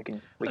hopefully we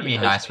can. It'd be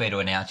a nice way to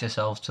announce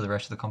yourselves to the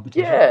rest of the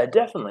competition. Yeah,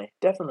 definitely.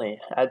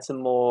 Add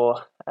some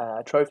more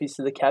trophies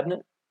to the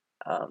cabinet.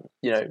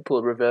 Pull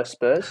a reverse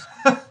Spurs.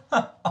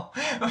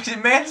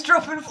 Man's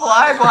dropping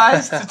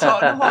flybys to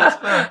Tottenham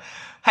Hotspur.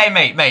 Hey,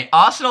 mate,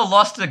 Arsenal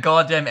lost to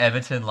goddamn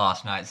Everton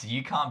last night, so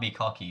you can't be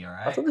cocky, all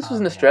right? I thought this was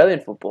an Australian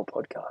football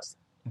podcast.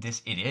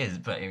 It is,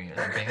 but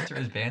banter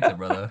is banter,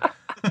 brother.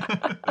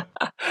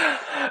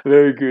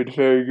 Very good.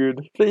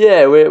 But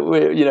yeah,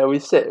 we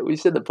set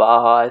the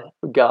bar high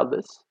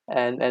regardless,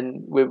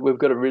 and we've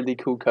got a really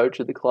cool coach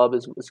at the club,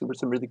 as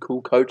some really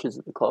cool coaches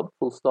at the club.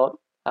 Full stop.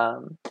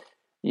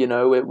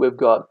 We've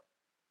got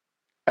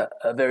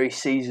a very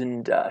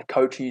seasoned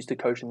coach who used to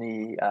coach in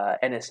the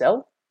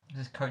NSL. Is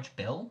this Coach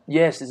Bill?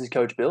 Yes, this is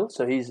Coach Bill.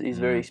 So he's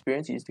very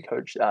experienced. He used to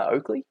coach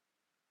Oakley.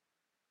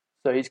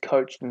 So he's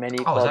coached many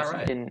Oh, is that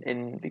clubs right?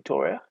 in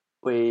Victoria.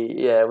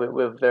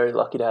 We're very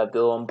lucky to have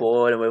Bill on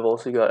board, and we've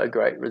also got a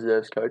great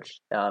reserves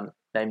coach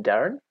named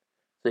Darren.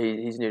 So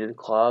he's new to the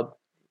club.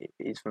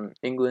 He's from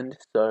England,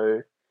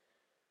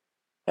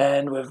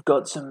 and we've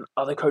got some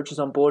other coaches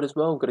on board as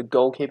well. We've got a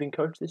goalkeeping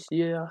coach this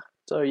year.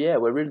 So yeah,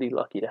 we're really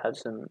lucky to have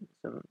some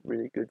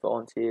really good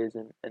volunteers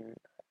and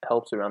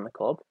helps around the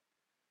club.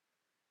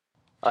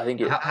 I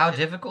think How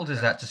difficult is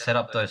that to set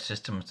up those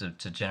systems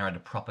to generate a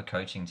proper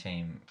coaching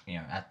team,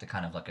 at the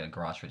kind of like a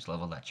grassroots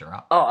level that you're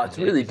up? it's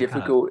really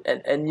difficult,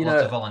 and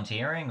lots of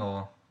volunteering,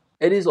 or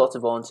it is lots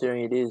of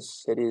volunteering. It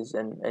is,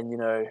 and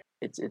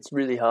it's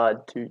really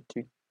hard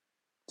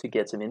to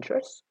get some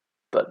interest,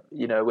 but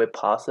we're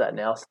past that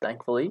now,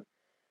 thankfully,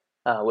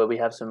 where we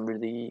have some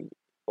really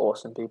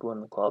awesome people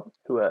in the club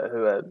who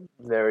are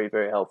very,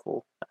 very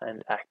helpful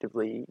and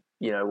actively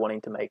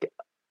wanting to make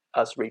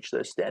us reach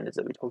those standards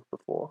that we talked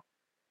before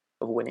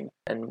of winning.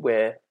 And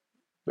we're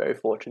very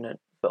fortunate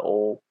for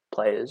all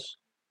players,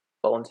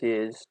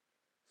 volunteers,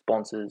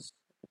 sponsors,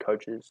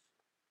 coaches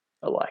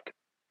alike.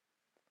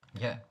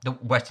 Yeah, the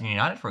Western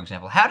United, for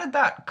example. How did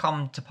that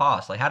come to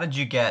pass? Like, how did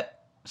you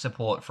get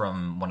support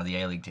from one of the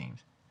A-League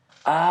teams?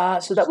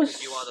 So that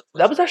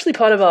was actually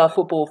part of our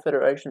Football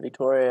Federation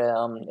Victoria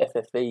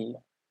FFV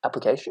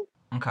application.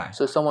 Okay.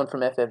 So someone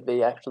from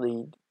FFV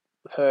actually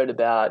heard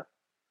about,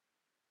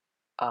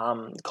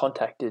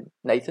 contacted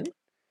Nathan,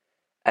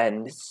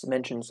 and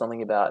mentioned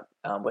something about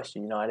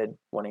Western United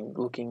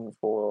looking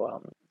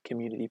for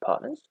community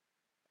partners,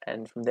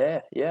 and from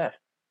there,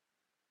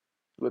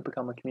 we've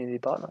become a community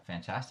partner.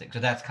 Fantastic. So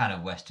that's kind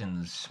of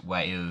Western's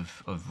way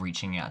of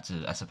reaching out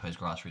to, I suppose,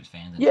 grassroots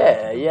fans. And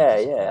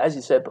Yeah. As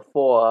you said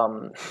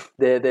before,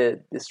 they're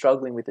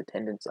struggling with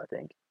attendance, I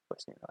think,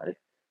 Western United,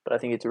 but I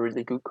think it's a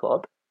really good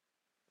club,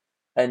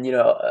 and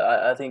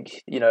I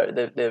think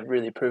they've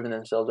really proven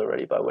themselves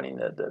already by winning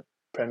the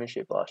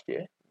premiership last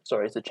year.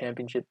 Sorry, is the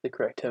championship the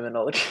correct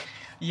terminology?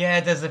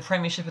 Yeah, there's the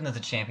Premiership and there's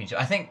the Championship.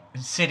 I think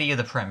City are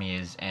the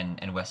premiers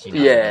and Western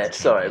United. Yeah,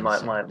 sorry, my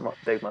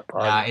beg my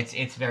pardon. Nah,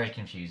 it's very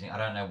confusing. I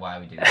don't know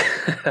why we do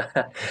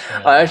that.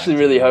 I actually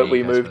really hope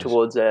we move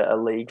towards a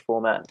league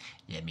format.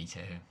 Yeah, me too.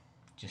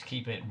 Just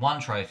keep it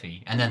one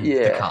trophy, and then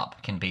the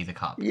cup can be the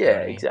cup. Yeah,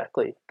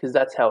 exactly. Because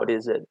that's how it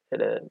is at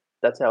a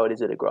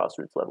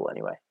grassroots level,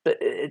 anyway. But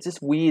it's just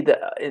weird that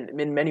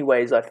in many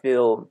ways I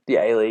feel the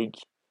A-League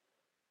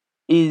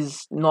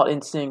is not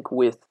in sync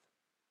with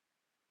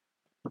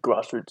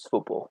grassroots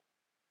football.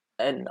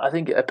 And I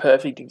think a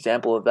perfect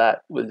example of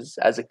that was,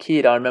 as a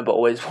kid, I remember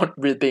always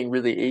being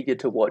really eager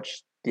to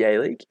watch the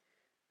A-League,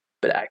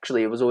 but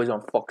actually it was always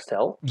on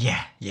Foxtel.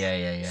 Yeah.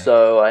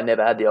 So I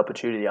never had the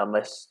opportunity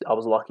unless I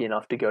was lucky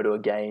enough to go to a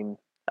game,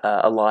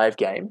 a live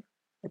game,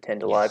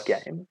 attend a live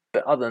game.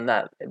 But other than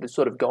that, it was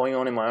sort of going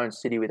on in my own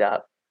city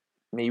without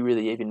me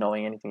really even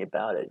knowing anything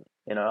about it.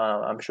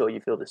 I'm sure you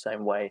feel the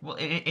same way. Well,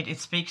 it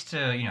speaks to,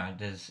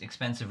 there's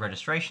expensive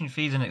registration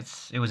fees, and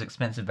it was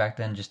expensive back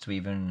then just to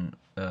even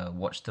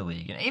watch the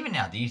league. And even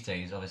now these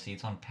days, obviously,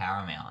 it's on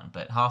Paramount,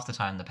 but half the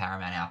time the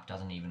Paramount app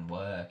doesn't even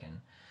work,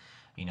 and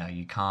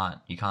you can't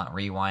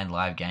rewind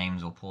live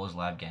games or pause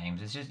live games.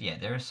 It's just,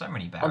 there are so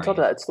many barriers. On top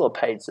of that, it's still a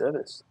paid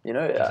service.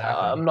 Exactly.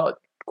 I'm not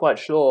quite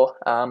sure,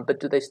 but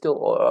do they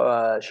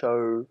still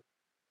show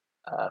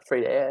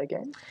free-to-air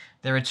games?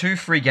 There are 2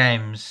 free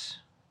games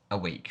a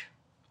week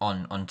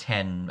on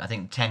 10, I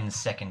think 10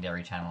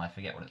 secondary channel. I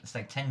forget what it's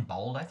like, 10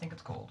 Bold, I think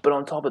it's called. But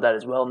on top of that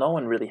as well, no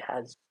one really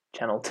has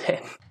Channel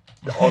 10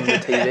 on the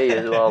TV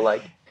as well.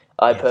 Like,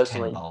 I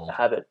personally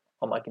have it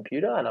on my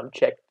computer, and I've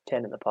checked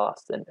 10 in the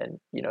past, and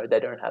they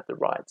don't have the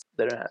rights.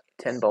 They don't have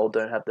 10 Bold,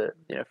 don't have the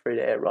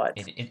free-to-air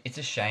rights. It's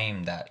a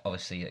shame that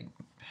obviously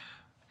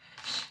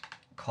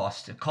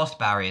cost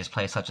barriers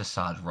play such a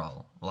large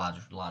role, I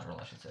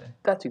should say.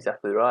 That's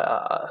exactly right.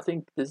 I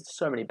think there's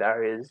so many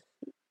barriers,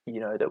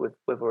 that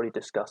we've already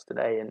discussed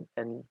today,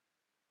 and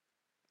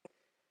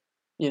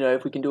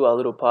if we can do our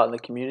little part in the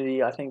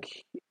community, I think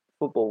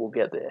football will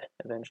get there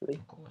eventually.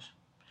 Of course.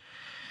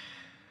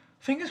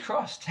 Fingers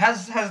crossed.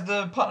 Has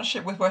the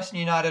partnership with Western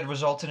United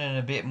resulted in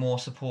a bit more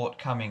support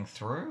coming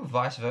through,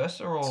 vice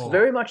versa, or? It's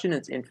very much in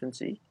its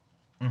infancy.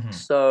 Mm-hmm.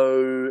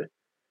 So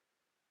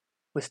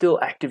we're still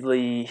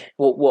actively.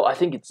 Well, I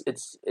think it's.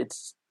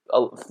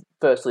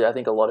 Firstly, I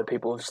think a lot of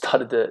people have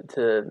started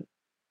to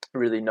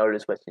really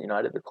notice Western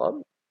United, the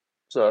club.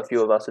 So a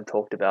few of us have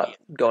talked about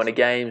going to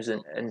games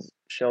and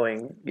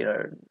showing,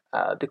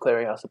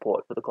 declaring our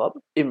support for the club.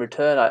 In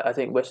return, I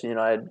think Western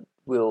United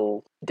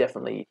will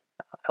definitely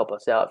help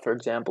us out. For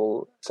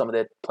example, some of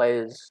their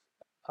players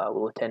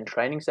will attend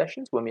training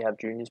sessions when we have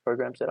juniors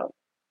program set up.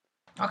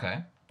 Okay,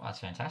 well, that's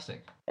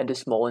fantastic. And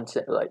just small,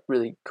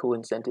 really cool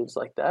incentives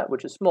like that,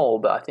 which are small,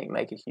 but I think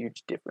make a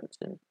huge difference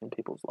in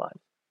people's lives.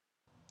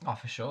 Oh,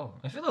 for sure.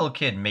 If a little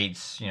kid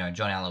meets, John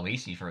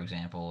Aloisi, for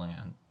example,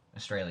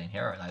 Australian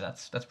hero,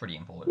 that's pretty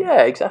important.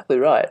 Yeah, exactly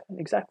right.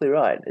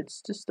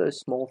 It's just those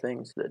small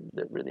things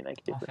that really make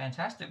a difference. Oh,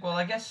 fantastic. Well,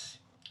 I guess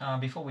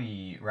Before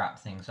we wrap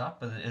things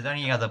up, is there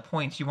any other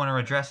points you want to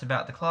address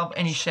about the club?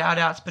 Any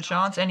shout-outs,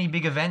 perchance? Any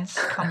big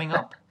events coming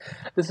up?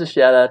 Just a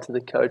shout out to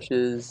the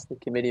coaches, the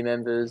committee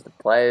members, the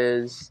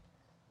players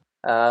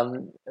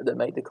that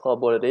make the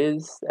club what it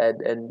is,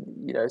 and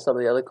some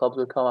of the other clubs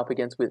we've come up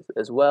against with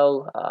as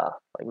well,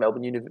 like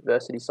Melbourne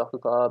University Soccer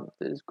Club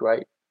is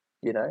great,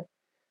 and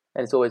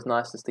it's always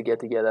nice just to get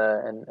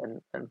together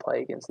and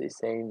play against these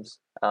teams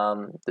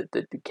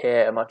that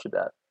care much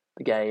about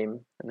the game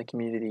and the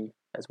community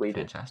as we do.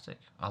 Fantastic.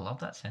 I love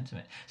that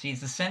sentiment. See,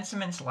 it's the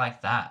sentiments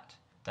like that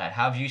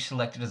have you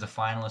selected as a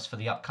finalist for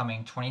the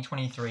upcoming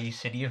 2023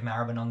 City of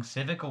Maribyrnong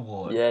Civic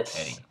Award, Yes,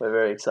 Eddie. we're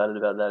very excited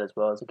about that as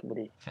well as a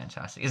committee.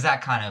 Fantastic. Is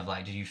that kind of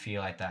like, do you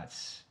feel like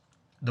that's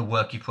the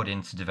work you put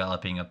into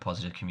developing a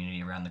positive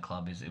community around the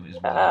club is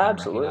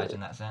Absolutely. Recognised in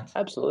that sense?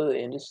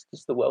 Absolutely, and just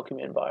the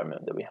welcoming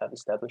environment that we have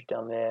established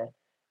down there,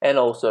 and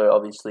also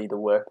obviously the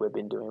work we've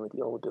been doing with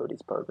the All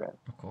Abilities program.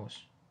 Of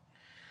course.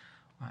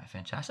 All right,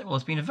 fantastic. Well,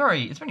 it's been a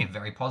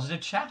very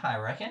positive chat, I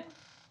reckon.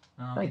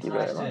 Thank you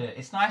very much.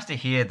 It's nice to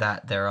hear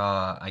that there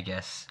are, I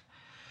guess,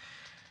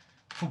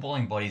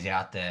 footballing bodies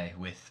out there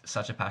with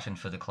such a passion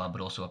for the club,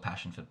 but also a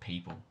passion for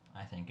people,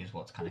 I think is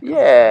what's kind of...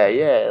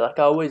 Yeah. Like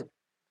I always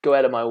go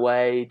out of my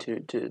way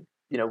to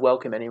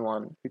welcome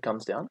anyone who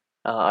comes down.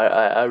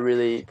 I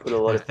really put a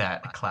lot with of...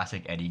 that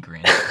classic Eddie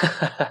grin.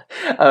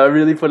 I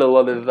really put a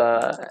lot of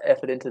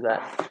effort into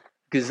that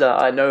because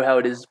I know how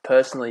it is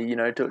personally,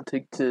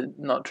 to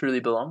not truly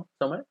belong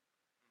somewhere.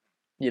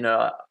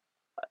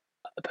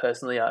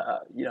 Personally,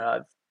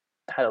 I've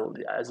had,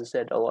 as I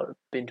said,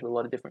 been to a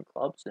lot of different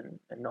clubs and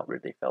not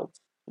really felt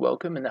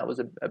welcome, and that was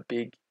a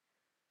big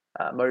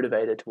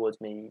motivator towards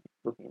me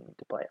looking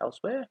to play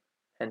elsewhere,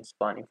 hence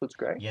finding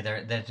Footscray. Yeah,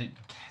 there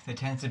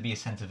tends to be a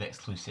sense of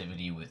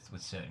exclusivity with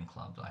certain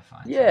clubs, I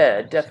find.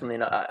 Yeah, definitely.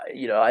 Not,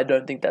 I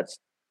don't think that's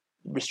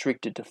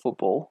restricted to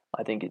football.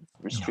 I think it's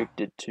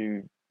restricted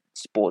to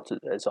sports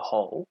as a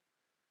whole.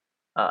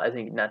 I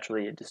think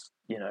naturally it just,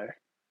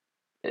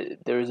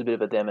 there is a bit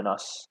of a them and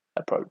us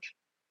approach.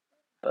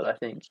 But I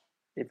think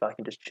if I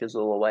can just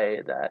chisel away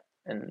at that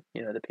and,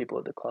 the people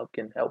at the club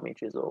can help me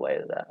chisel away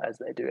at that as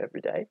they do every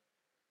day,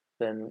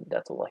 then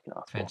that's all I can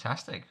ask for.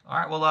 Fantastic. All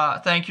right,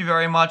 well, thank you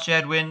very much,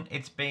 Edwin.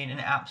 It's been an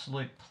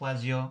absolute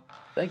pleasure.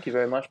 Thank you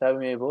very much for having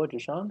me aboard,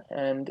 Jashan,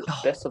 and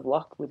best of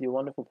luck with your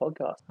wonderful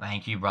podcast.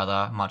 Thank you,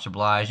 brother. Much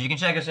obliged. You can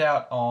check us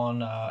out on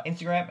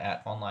Instagram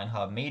at Online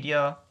Hub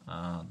Media.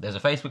 There's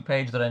a Facebook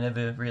page that I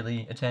never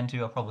really attend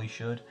to. I probably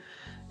should.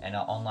 And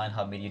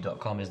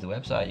onlinehubmedia.com is the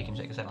website. You can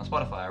check us out on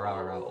Spotify,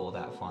 all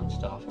that fun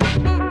stuff.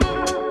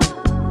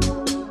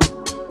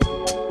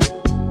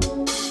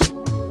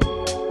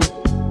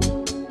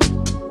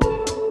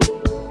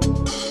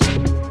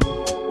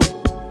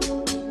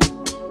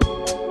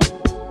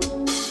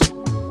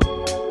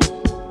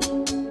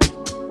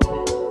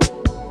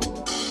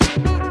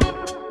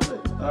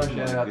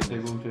 Shout out to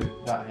people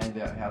that hand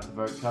out how to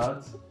vote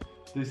cards.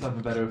 Do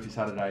something better with your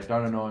Saturday.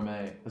 Don't annoy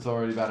me. It's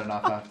already bad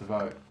enough I have to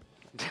vote.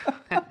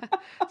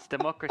 It's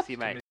democracy,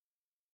 mate.